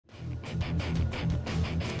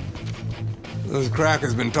Those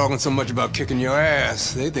crackers been talking so much about kicking your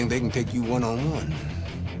ass, they think they can take you one-on-one.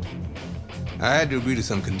 I had to agree to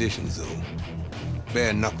some conditions, though.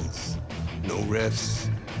 Bare knuckles. No refs,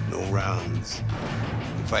 no rounds.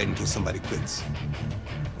 You fight until somebody quits.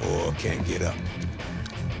 Or can't get up.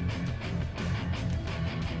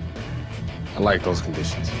 I like those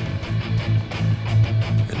conditions.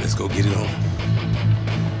 And let's go get it on.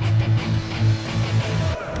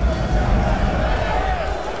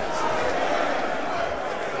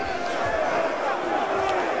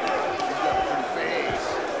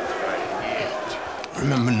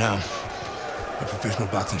 Remember now, that professional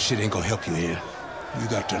boxing shit ain't gonna help you here. You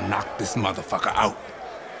got to knock this motherfucker out.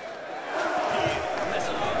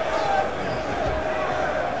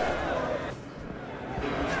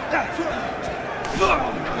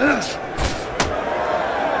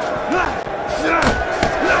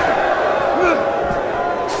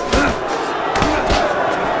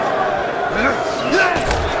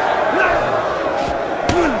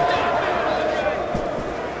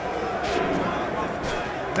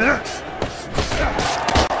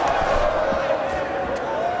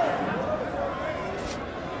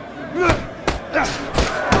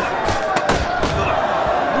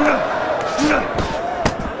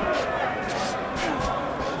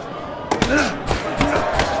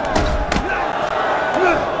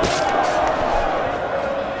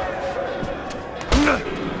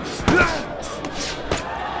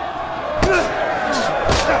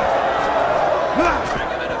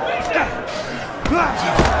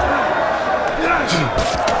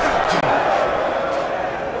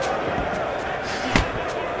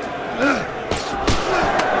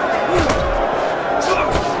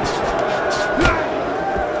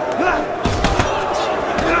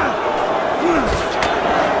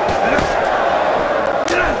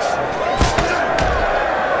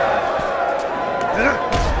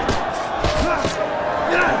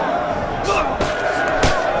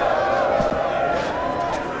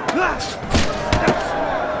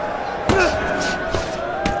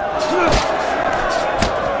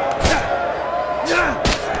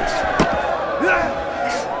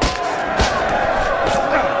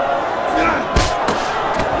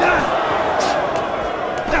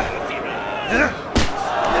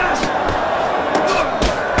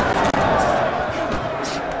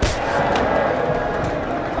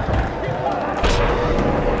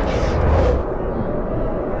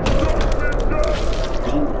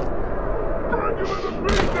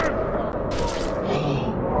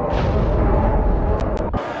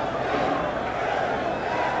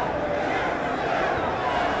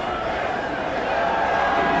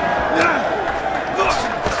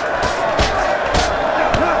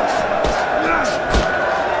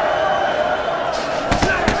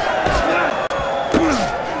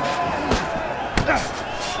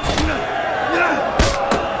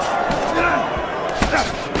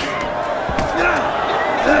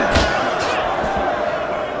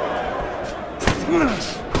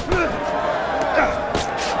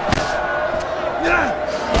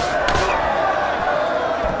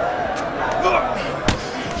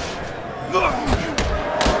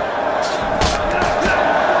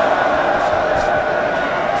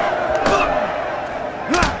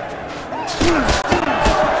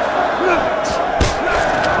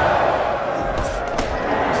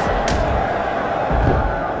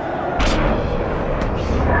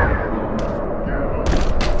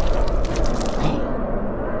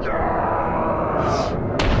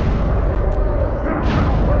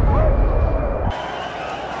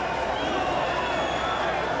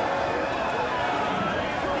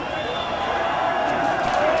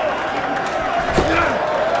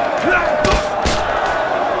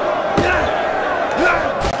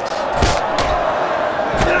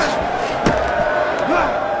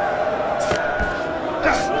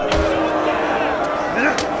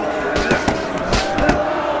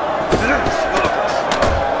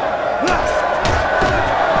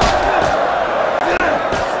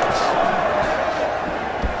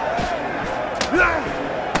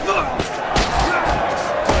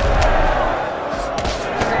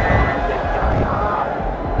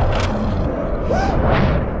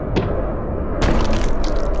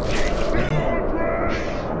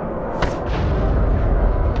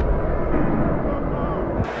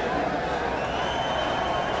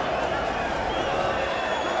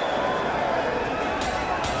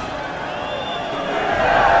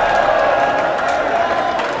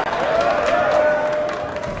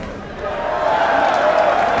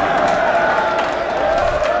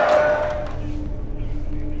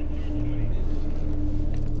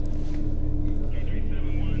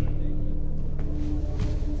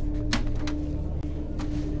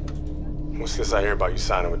 What's this I hear about you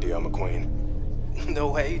signing with D.L. McQueen? No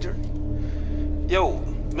way, Dre. Yo,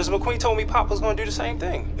 Mr. McQueen told me Pop was gonna do the same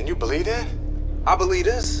thing. And you believe that? I believe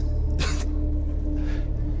this.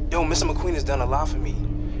 Yo, Mr. McQueen has done a lot for me.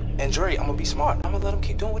 And Dre, I'm gonna be smart. I'm gonna let him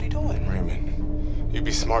keep doing what he's doing. Raymond, you'd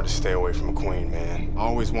be smart to stay away from McQueen, man. I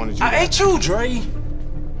always wanted you I ain't you, Dre.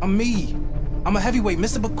 I'm me. I'm a heavyweight,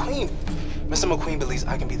 Mr. McQueen. Mr. McQueen believes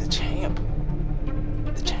I can be the champ.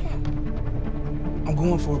 The champ. I'm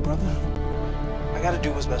going for it, brother. I gotta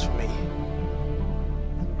do what's best for me.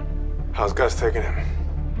 How's Gus taking him?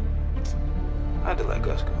 I had to let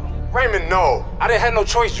Gus go. Raymond, no! I didn't have no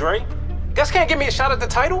choice, Dre. Gus can't give me a shot at the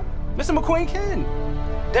title. Mr. McQueen can.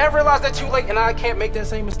 Dad realized that too late, and I can't make that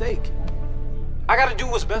same mistake. I gotta do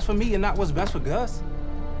what's best for me and not what's best for Gus.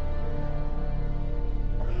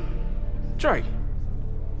 Dre.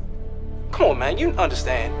 Come on, man, you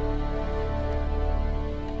understand.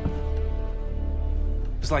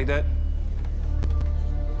 It's like that.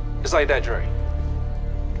 It's like that, Dre.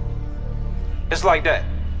 It's like that.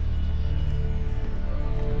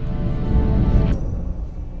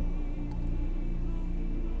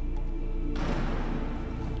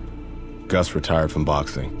 Gus retired from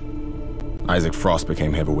boxing. Isaac Frost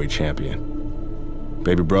became heavyweight champion.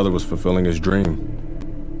 Baby brother was fulfilling his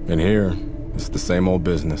dream. And here, it's the same old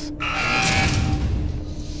business.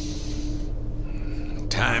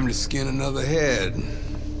 Time to skin another head.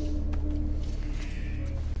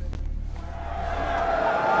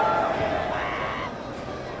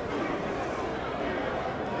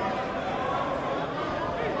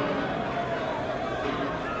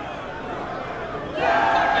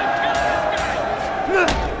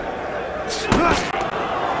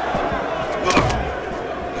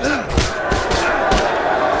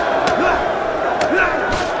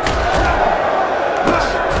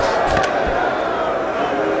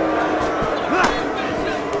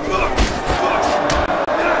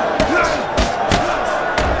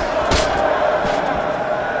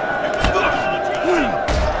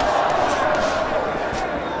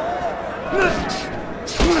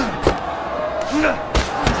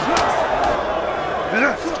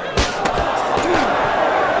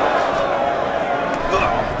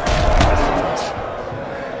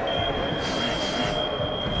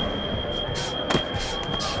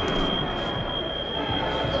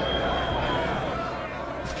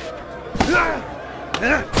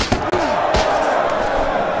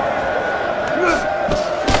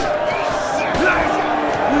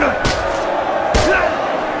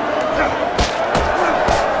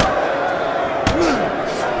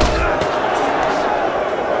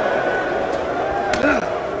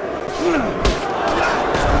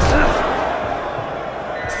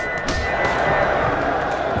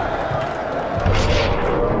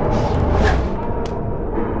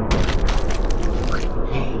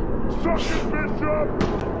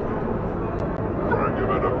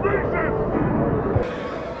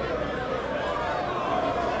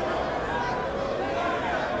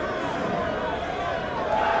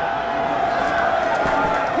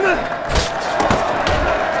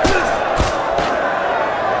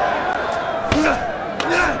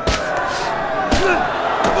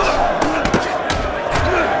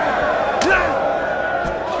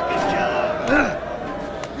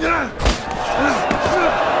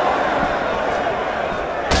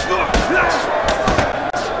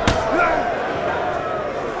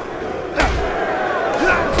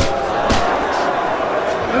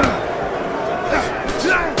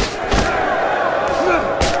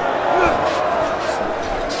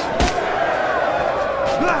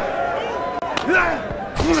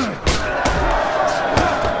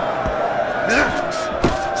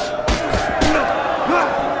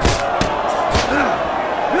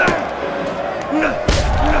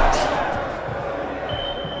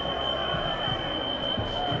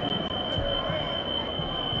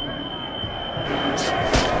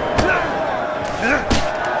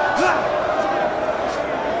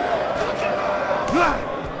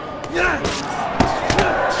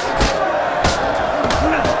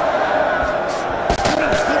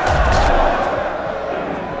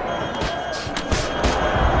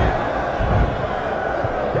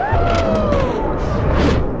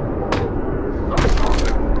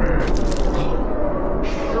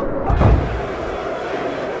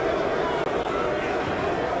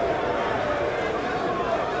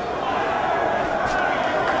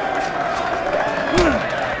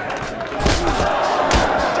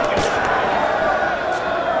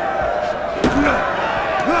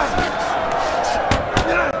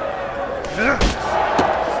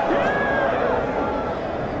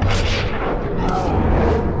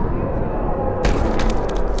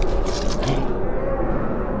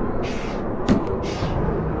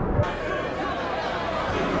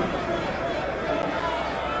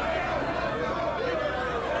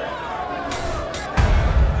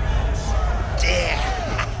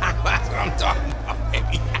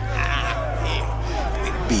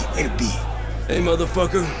 Way to be. Hey,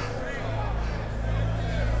 motherfucker.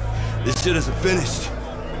 This shit isn't finished.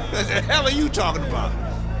 What the hell are you talking about?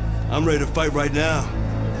 I'm ready to fight right now.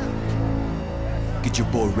 Get your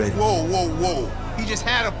boy ready. Whoa, whoa, whoa. He just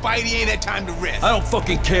had a fight, he ain't had time to rest. I don't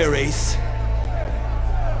fucking care, Ace.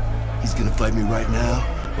 He's gonna fight me right now,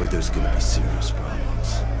 or there's gonna be serious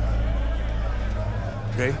problems.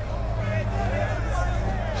 Okay?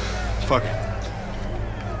 Fuck it.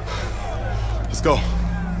 Let's go.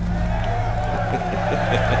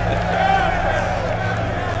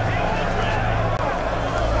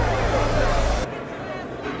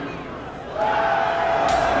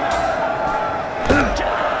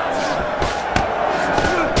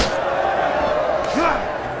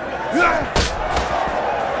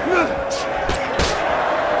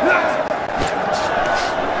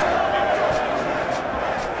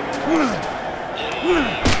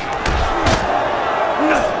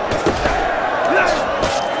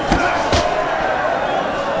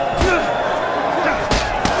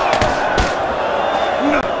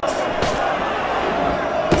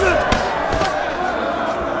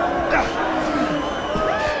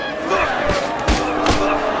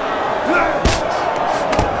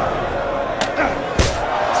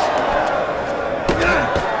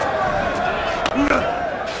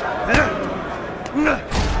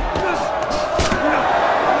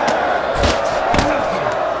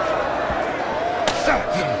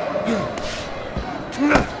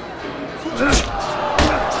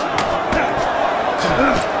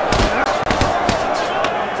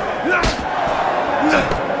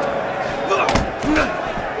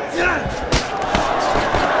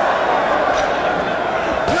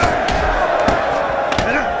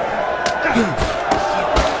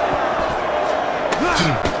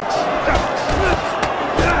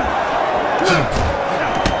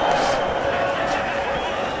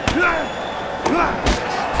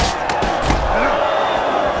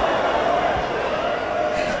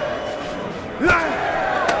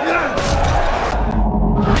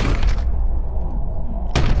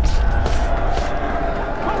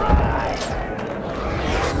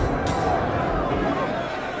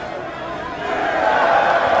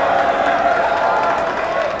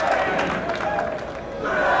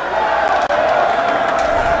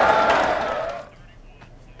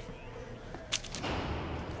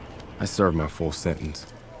 I served my full sentence.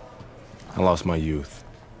 I lost my youth.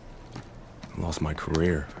 I lost my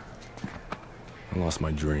career. I lost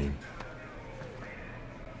my dream.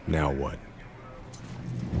 Now what?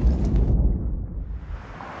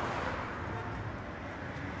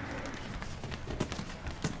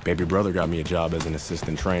 Baby brother got me a job as an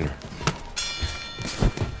assistant trainer.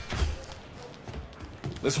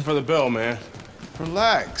 Listen for the bell, man.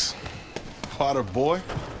 Relax. Potter boy.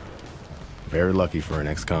 Very lucky for an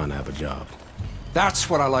ex-con to have a job. That's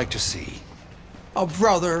what I like to see. A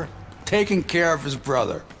brother taking care of his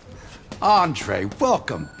brother. Andre,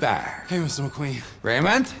 welcome back. Hey, Mr. McQueen.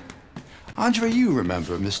 Raymond? Andre, you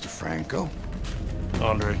remember Mr. Franco.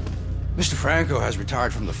 Andre. Mr. Franco has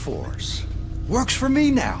retired from the force. Works for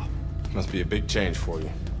me now. Must be a big change for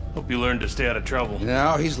you. Hope you learned to stay out of trouble.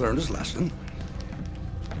 Now he's learned his lesson.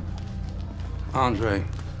 Andre.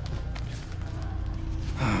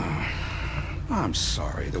 I'm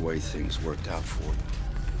sorry the way things worked out for you.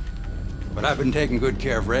 But I've been taking good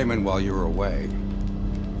care of Raymond while you were away.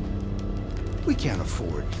 We can't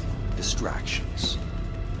afford distractions.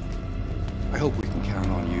 I hope we can count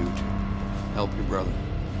on you to help your brother.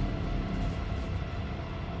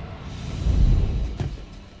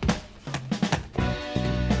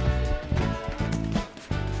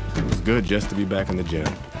 It was good just to be back in the gym.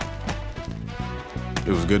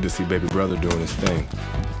 It was good to see baby brother doing his thing.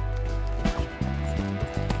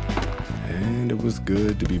 And it was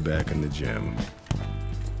good to be back in the gym.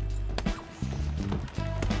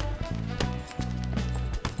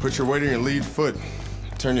 Put your weight on your lead foot.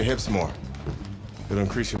 Turn your hips more. It'll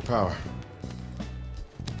increase your power.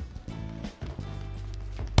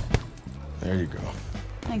 There you go.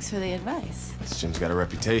 Thanks for the advice. This gym's got a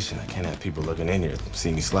reputation. I can't have people looking in here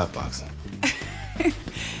seeing me slapboxing.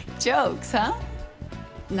 Jokes, huh?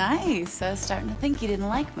 Nice. I was starting to think you didn't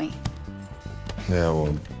like me. Yeah,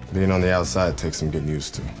 well, being on the outside takes some getting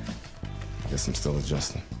used to. Guess I'm still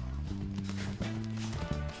adjusting.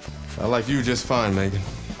 I like you just fine, Megan.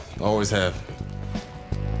 Always have.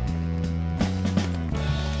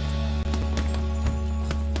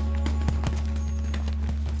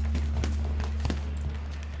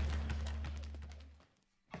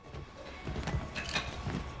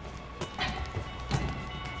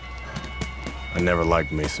 I never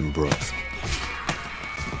liked Mason Brooks.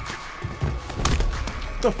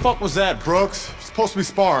 What the fuck was that, Brooks? You're Supposed to be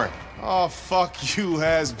sparring. Oh, fuck you,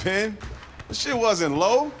 has-been. The shit wasn't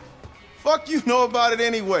low. Fuck you know about it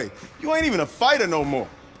anyway. You ain't even a fighter no more.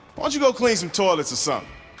 Why don't you go clean some toilets or something?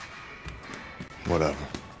 Whatever.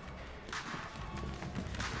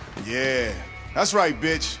 Yeah, that's right,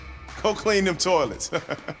 bitch. Go clean them toilets.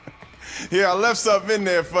 Yeah, I left something in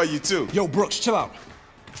there for you, too. Yo, Brooks, chill out.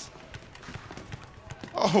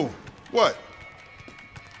 Oh, what?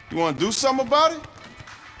 You want to do something about it?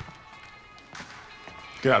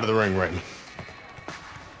 Get out of the ring, Raymond.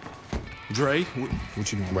 Dre,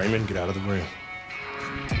 what you doing? Raymond, get out of the ring.